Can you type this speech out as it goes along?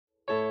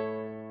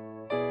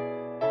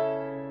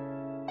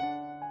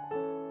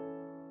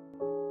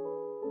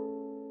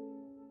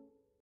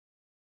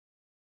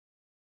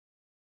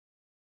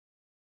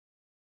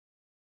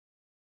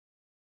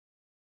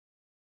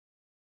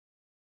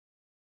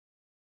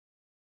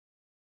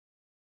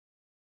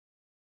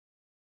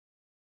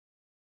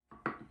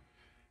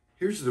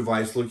Here's the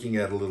device looking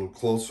at a little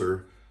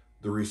closer.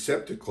 The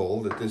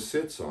receptacle that this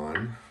sits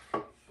on,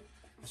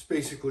 that's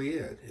basically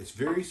it. It's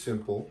very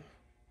simple.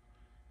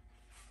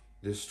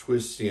 This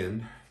twists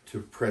in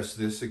to press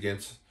this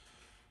against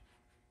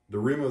the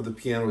rim of the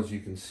piano, as you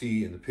can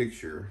see in the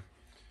picture.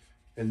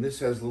 And this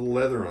has a little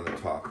leather on the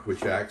top,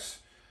 which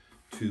acts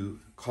to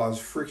cause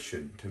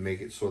friction to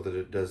make it so that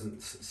it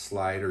doesn't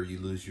slide or you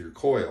lose your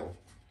coil.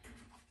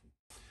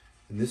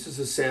 And this is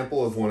a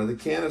sample of one of the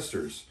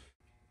canisters.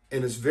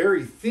 And it's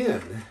very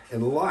thin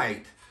and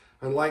light,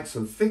 unlike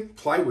some thick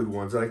plywood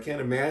ones that I can't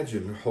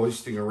imagine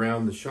hoisting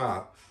around the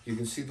shop. You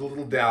can see the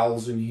little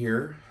dowels in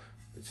here.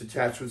 It's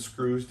attached with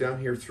screws down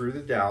here through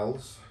the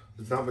dowels.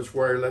 There's not much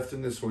wire left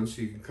in this one,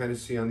 so you can kind of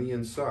see on the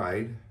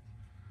inside.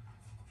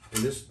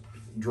 And this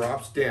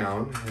drops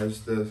down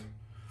as the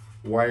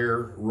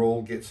wire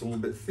roll gets a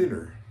little bit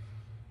thinner.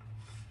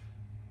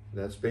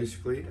 That's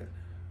basically it.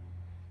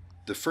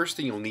 The first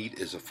thing you'll need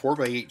is a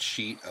 4x8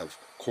 sheet of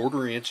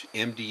 1/4 inch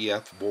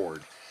MDF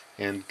board,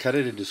 and cut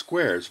it into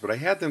squares, but I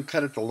had them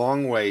cut it the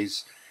long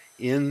ways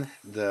in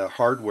the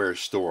hardware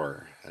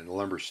store, a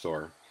lumber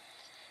store.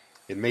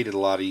 It made it a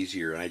lot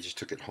easier, and I just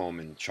took it home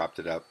and chopped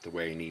it up the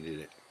way I needed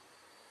it.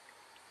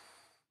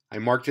 I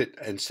marked it,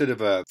 instead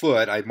of a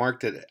foot, I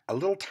marked it a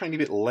little tiny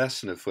bit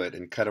less than a foot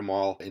and cut them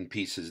all in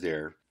pieces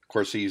there. Of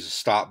course, I use a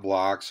stop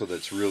block, so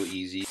that's real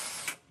easy.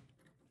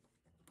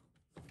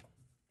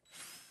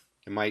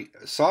 And my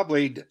saw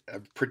blade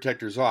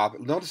protector's off.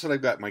 Notice that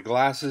I've got my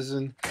glasses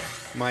and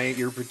my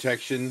ear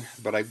protection,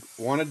 but I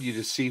wanted you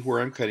to see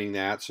where I'm cutting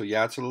that, so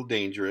yeah, it's a little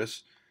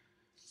dangerous.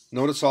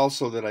 Notice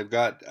also that I've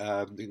got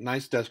a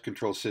nice dust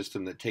control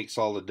system that takes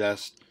all the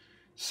dust,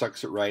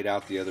 sucks it right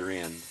out the other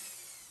end.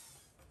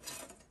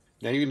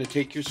 Now you're going to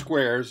take your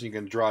squares and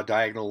you're going to draw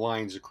diagonal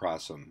lines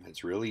across them.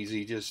 It's real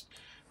easy.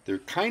 They're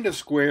kind of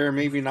square,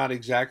 maybe not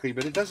exactly,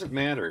 but it doesn't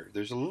matter.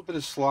 There's a little bit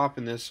of slop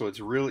in this, so it's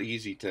real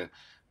easy to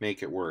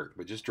make it work.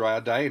 But just draw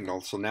a diagonal.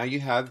 So now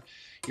you have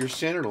your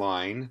center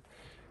line,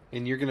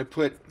 and you're going to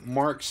put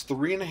marks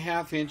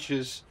 3.5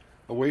 inches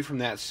away from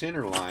that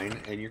center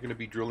line, and you're going to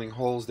be drilling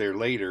holes there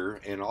later,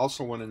 and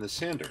also one in the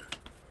center.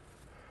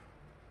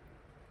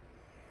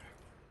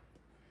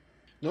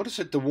 Notice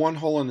that the one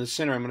hole in the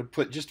center, I'm going to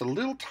put just a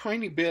little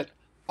tiny bit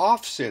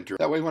off center.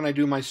 That way when I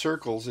do my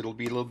circles, it'll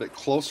be a little bit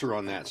closer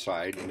on that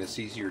side, and it's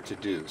easier to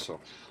do.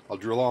 So I'll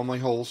drill all my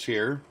holes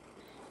here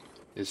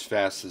as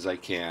fast as I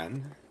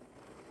can.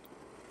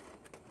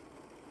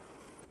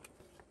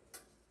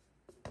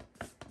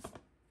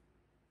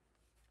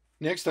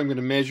 Next, I'm going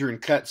to measure and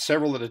cut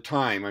several at a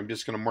time. I'm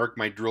just going to mark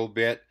my drill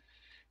bit,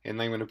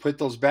 and I'm going to put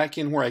those back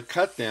in where I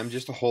cut them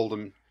just to hold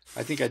them.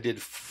 I think I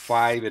did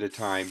 5 at a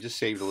time, just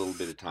saved a little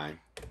bit of time.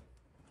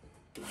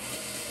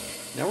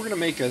 Now we're going to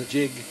make a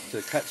jig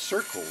to cut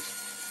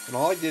circles. And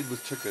all I did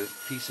was took a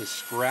piece of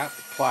scrap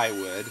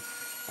plywood.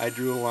 I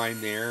drew a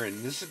line there,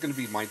 and this is going to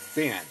be my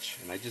bench.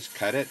 And I just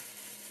cut it,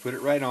 put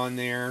it right on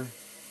there.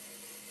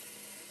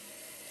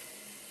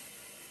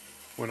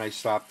 When I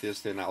stop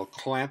this, then I'll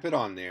clamp it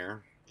on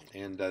there.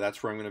 And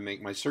that's where I'm going to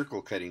make my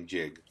circle cutting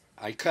jig.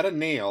 I cut a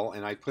nail,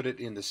 and I put it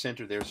in the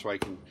center there so I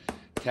can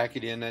tack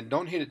it in, and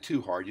don't hit it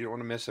too hard. You don't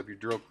want to mess up your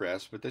drill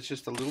press, but that's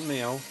just a little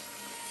nail.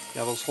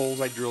 Now those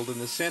holes I drilled in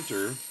the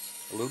center,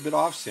 a little bit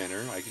off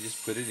center, I can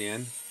just put it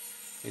in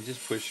and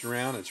just push it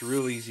around. It's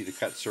real easy to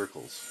cut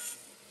circles.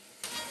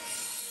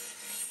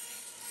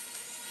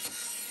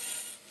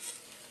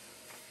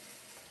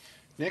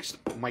 Next,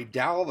 my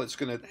dowel that's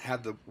going to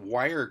have the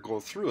wire go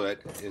through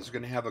it is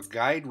going to have a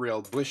guide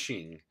rail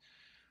bushing,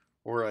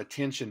 or a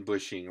tension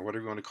bushing, or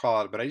whatever you want to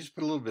call it, but I just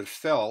put a little bit of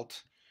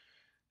felt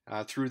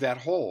through that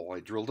hole.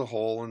 I drilled a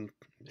hole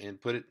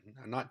and put it,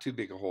 not too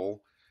big a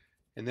hole,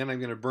 and then I'm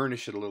going to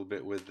burnish it a little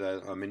bit with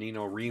a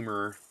Menino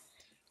reamer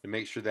to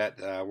make sure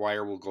that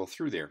wire will go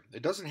through there.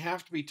 It doesn't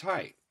have to be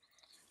tight.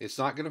 It's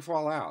not going to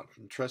fall out,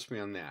 trust me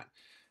on that.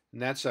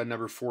 And that's a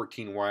number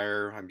 14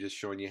 wire. I'm just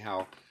showing you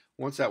how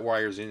once that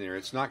wire's in there,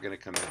 it's not going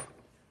to come out.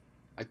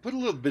 I put a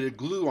little bit of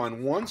glue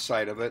on one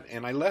side of it,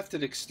 and I left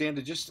it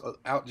extended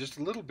out just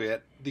a little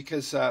bit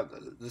because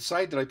the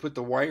side that I put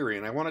the wire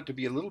in, I want it to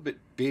be a little bit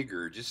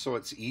bigger just so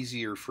it's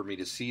easier for me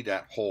to see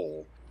that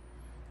hole.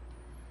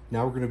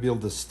 Now we're going to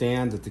build the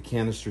stand that the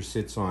canister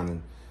sits on,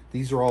 and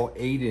these are all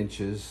 8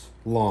 inches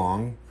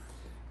long.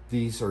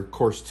 These are of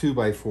course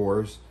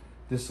 2x4s.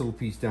 This little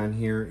piece down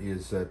here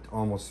is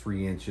almost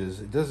 3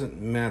 inches. It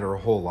doesn't matter a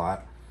whole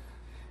lot.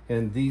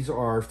 And these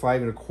are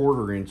 5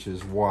 1/4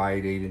 inches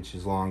wide, 8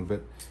 inches long.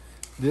 But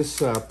this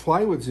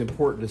plywood's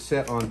important to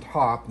set on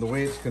top. The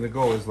way it's going to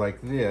go is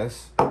like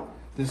this.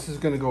 This is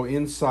going to go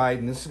inside,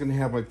 and this is going to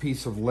have my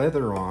piece of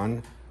leather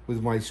on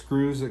with my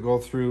screws that go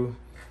through,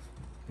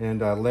 and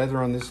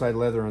leather on this side,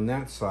 leather on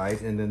that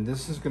side. And then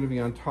this is going to be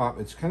on top.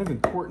 It's kind of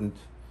important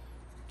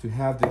to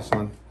have this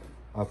on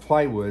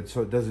plywood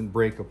so it doesn't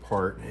break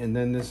apart. And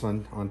then this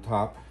on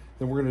top.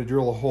 Then we're going to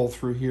drill a hole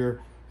through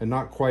here, and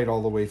not quite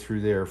all the way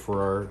through there,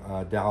 for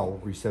our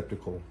dowel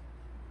receptacle.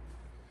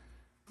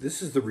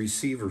 This is the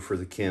receiver for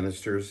the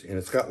canisters, and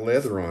it's got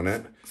leather on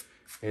it.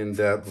 And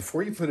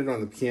before you put it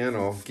on the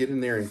piano, get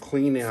in there and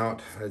clean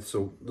out. It's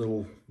a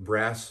little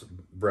brass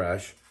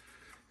brush.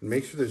 And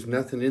make sure there's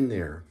nothing in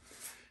there.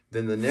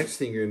 Then the next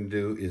thing you're going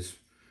to do is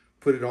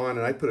put it on,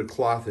 and I put a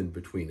cloth in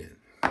between it.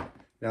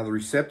 Now the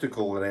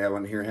receptacle that I have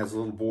on here has a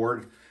little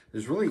board.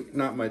 There's really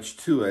not much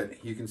to it.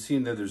 You can see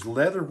in there there's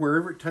leather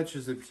wherever it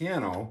touches the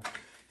piano,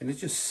 and it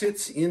just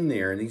sits in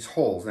there in these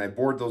holes. And I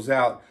bored those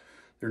out.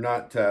 They're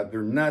not,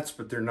 they're nuts,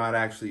 but they're not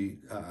actually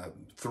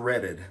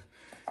threaded.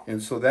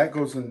 And so that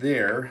goes in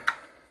there.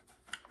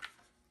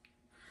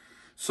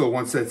 So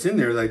once that's in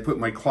there, I put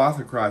my cloth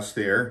across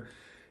there,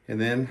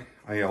 and then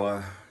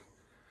I'll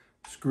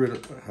screw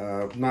it,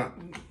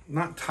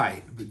 not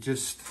tight, but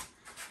just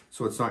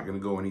so it's not going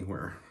to go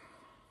anywhere.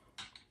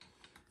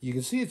 You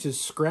can see it's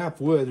just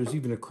scrap wood. There's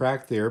even a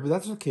crack there, but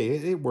that's okay.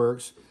 It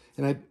works.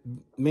 And I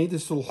made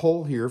this little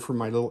hole here for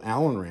my little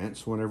Allen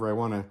wrench. So whenever I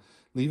want to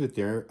leave it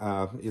there,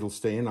 it'll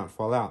stay and not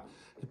fall out.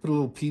 I put a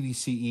little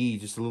PVCE,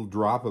 just a little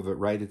drop of it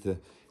right at the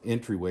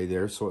entryway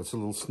there, so it's a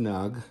little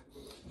snug.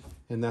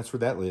 And that's where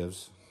that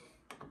lives.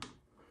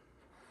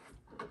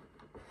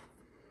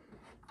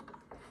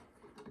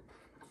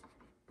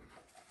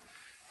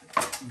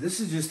 This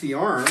is just the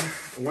arm.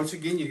 Once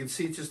again, you can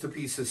see it's just a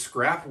piece of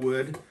scrap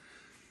wood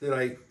that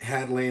I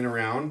had laying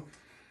around,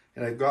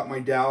 and I've got my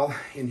dowel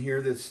in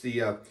here that's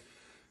the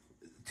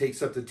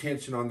takes up the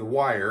tension on the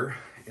wire,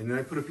 and then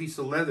I put a piece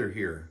of leather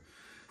here.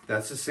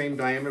 That's the same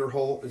diameter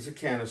hole as a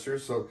canister,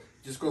 so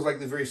it just goes like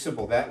this, very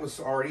simple. That was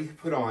already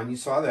put on, you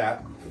saw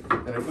that,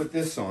 and I put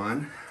this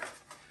on,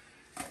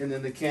 and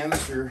then the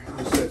canister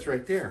just sits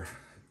right there.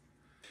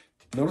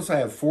 Notice I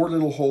have 4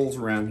 little holes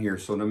around here,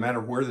 so no matter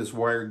where this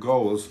wire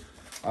goes,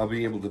 I'll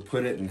be able to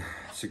put it and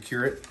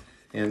secure it.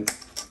 And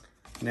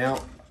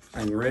now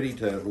I'm ready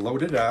to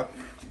load it up.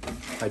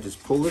 I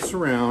just pull this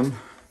around.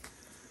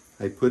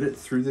 I put it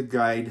through the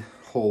guide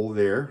hole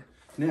there.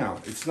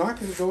 Now, it's not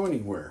going to go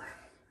anywhere.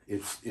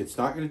 It's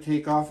not going to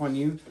take off on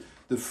you.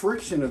 The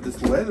friction of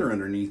this leather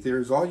underneath there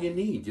is all you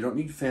need. You don't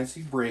need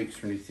fancy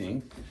brakes or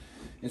anything.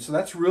 And so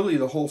that's really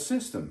the whole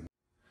system.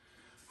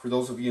 For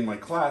those of you in my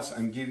class,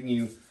 I'm giving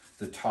you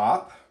the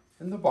top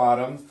and the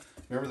bottom.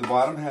 Remember, the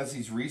bottom has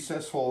these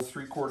recessed holes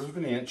 3/4 of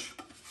an inch.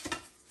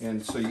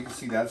 And so you can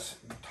see that's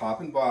top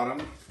and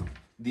bottom.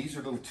 These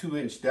are little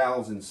 2-inch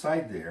dowels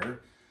inside there.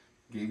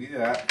 Gave you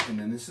that. And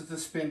then this is the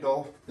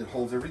spindle that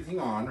holds everything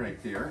on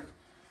right there.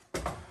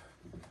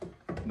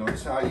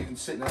 Notice how even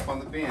sitting up on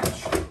the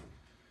bench,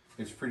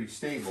 it's pretty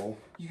stable.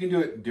 You can do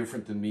it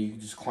different than me. You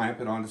can just clamp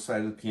it onto the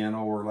side of the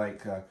piano, or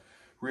like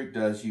Rick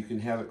does, you can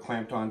have it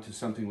clamped onto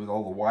something with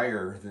all the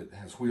wire that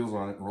has wheels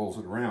on it and rolls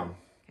it around.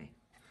 Okay.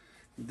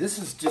 This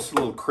is just a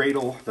little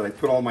cradle that I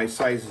put all my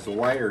sizes of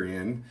wire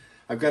in.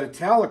 I've got a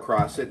towel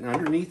across it, and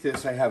underneath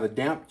this I have a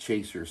damp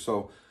chaser.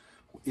 So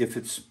if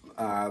it's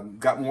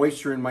got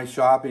moisture in my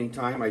shop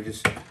anytime, I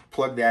just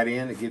plug that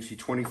in. It gives you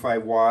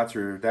 25 watts,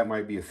 or that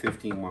might be a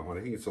 15 watt one.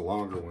 I think it's a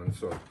longer one,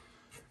 so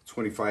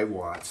 25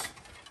 watts.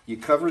 You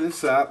cover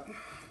this up.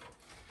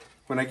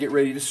 When I get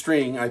ready to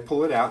string, I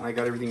pull it out, and I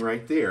got everything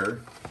right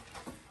there.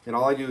 And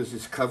all I do is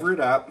just cover it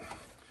up,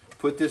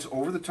 put this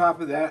over the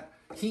top of that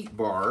heat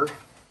bar,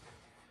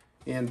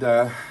 and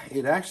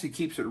it actually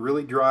keeps it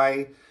really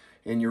dry,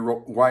 and your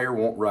wire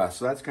won't rust.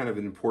 So that's kind of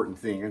an important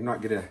thing. I'm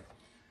not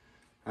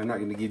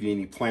gonna give you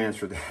any plans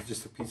for that.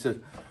 Just a piece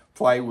of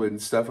plywood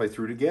and stuff I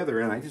threw together,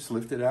 and I just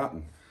lift it out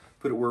and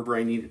put it wherever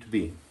I need it to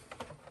be.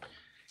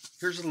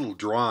 Here's a little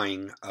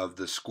drawing of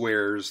the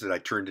squares that I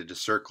turned into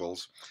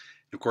circles.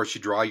 And of course,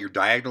 you draw your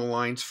diagonal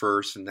lines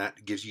first, and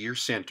that gives you your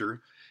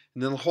center.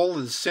 And then the hole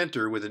in the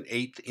center with an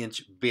 1/8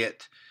 inch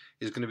bit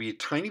is going to be a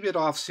tiny bit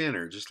off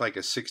center, just like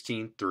a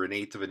 1/16 or an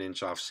 1/8 of an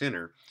inch off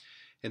center.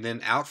 And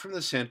then out from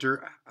the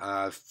center,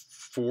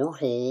 4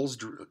 holes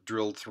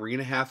drilled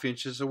 3.5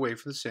 inches away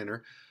from the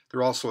center.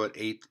 They're also at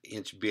 1/8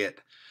 inch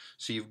bit.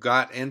 So you've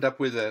end up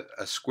with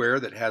a square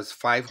that has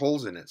 5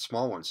 holes in it,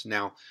 small ones.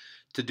 Now,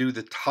 to do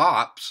the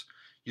tops,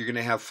 you're going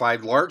to have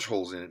 5 large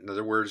holes in it. In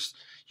other words,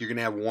 you're going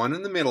to have one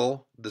in the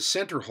middle, the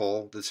center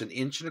hole, that's 1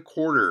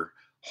 1/4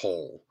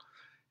 hole.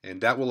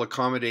 And that will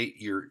accommodate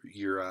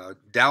your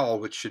dowel,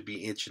 which should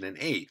be 1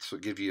 1/8. So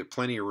it'll give you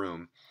plenty of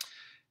room.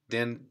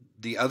 Then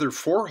the other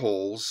 4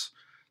 holes,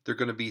 they're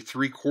going to be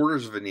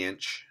 3/4 of an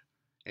inch,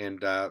 and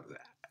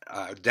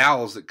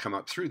dowels that come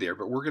up through there.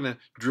 But we're going to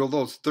drill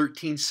those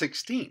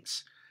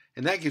 13/16.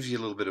 And that gives you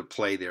a little bit of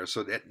play there.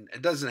 So that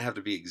it doesn't have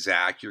to be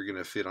exact. You're going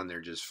to fit on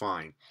there just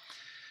fine.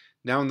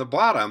 Now in the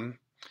bottom,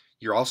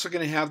 you're also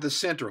going to have the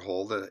center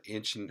hole, the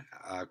 1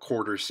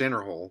 1/4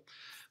 center hole.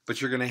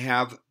 But you're going to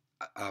have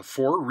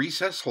 4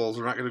 recessed holes.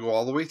 They're not going to go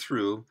all the way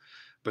through,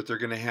 but they're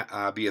going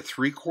to be a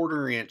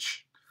 3/4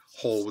 inch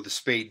hole with a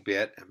spade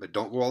bit, but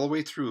don't go all the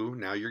way through.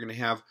 Now you're going to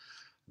have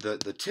the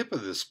tip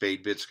of the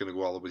spade bit's going to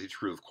go all the way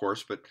through, of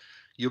course, but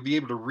you'll be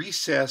able to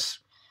recess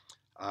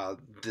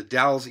the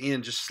dowels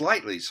in just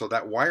slightly so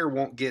that wire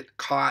won't get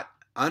caught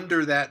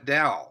under that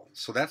dowel.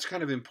 So that's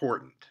kind of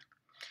important.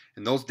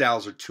 And those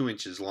dowels are 2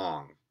 inches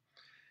long.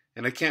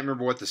 And I can't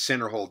remember what the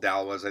center hole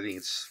dowel was. I think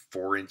it's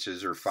 4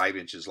 inches or 5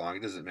 inches long.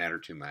 It doesn't matter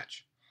too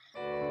much.